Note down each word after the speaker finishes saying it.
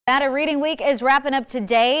Nevada Reading Week is wrapping up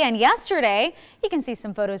today and yesterday. You can see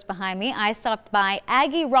some photos behind me. I stopped by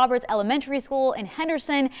Aggie Roberts Elementary School in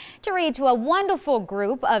Henderson to read to a wonderful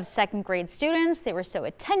group of second grade students. They were so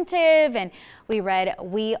attentive and we read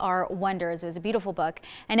We Are Wonders. It was a beautiful book.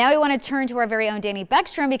 And now we want to turn to our very own Danny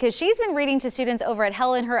Beckstrom because she's been reading to students over at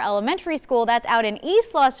Helen Her Elementary School. That's out in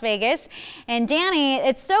East Las Vegas. And Danny,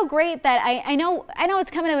 it's so great that I know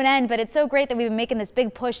it's coming to an end, but it's so great that we've been making this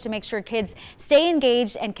big push to make sure kids stay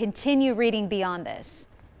engaged and continue reading beyond this.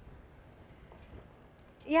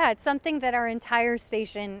 Yeah, it's something that our entire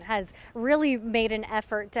station has really made an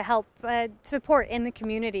effort to help support in the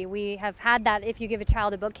community. We have had that If You Give a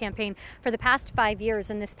Child a Book campaign for the past 5 years,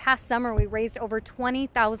 and this past summer we raised over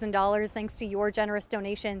 $20,000 thanks to your generous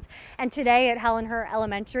donations. And today at Helen Her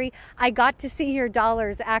Elementary, I got to see your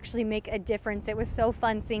dollars actually make a difference. It was so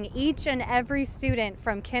fun seeing each and every student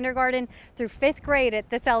from kindergarten through 5th grade at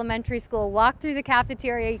this elementary school walk through the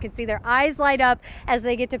cafeteria. You can see their eyes light up as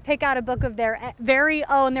they get to pick out a book of their very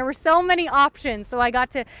own. And there were so many options, so I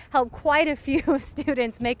got to help quite a few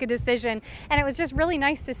students make a decision, and it was just really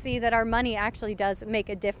nice to see that our money actually does make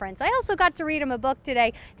a difference. I also got to read them a book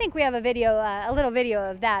today. I think we have a video, a little video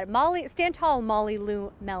of that. Stand Tall, Molly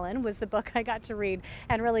Lou Mellon was the book I got to read,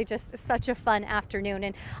 and really just such a fun afternoon.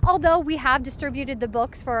 And although we have distributed the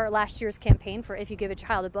books for last year's campaign for If You Give a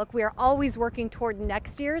Child a Book, we are always working toward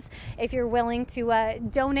next year's. If you're willing to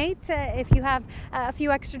donate, if you have a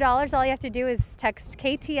few extra dollars, all you have to do is text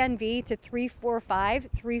KTNV to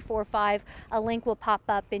 345-345. A link will pop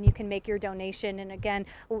up and you can make your donation. And again,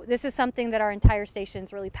 this is something that our entire station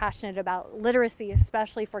is really passionate about. Literacy,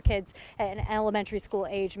 especially for kids at an elementary school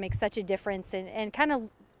age, makes such a difference and kind of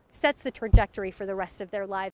sets the trajectory for the rest of their lives.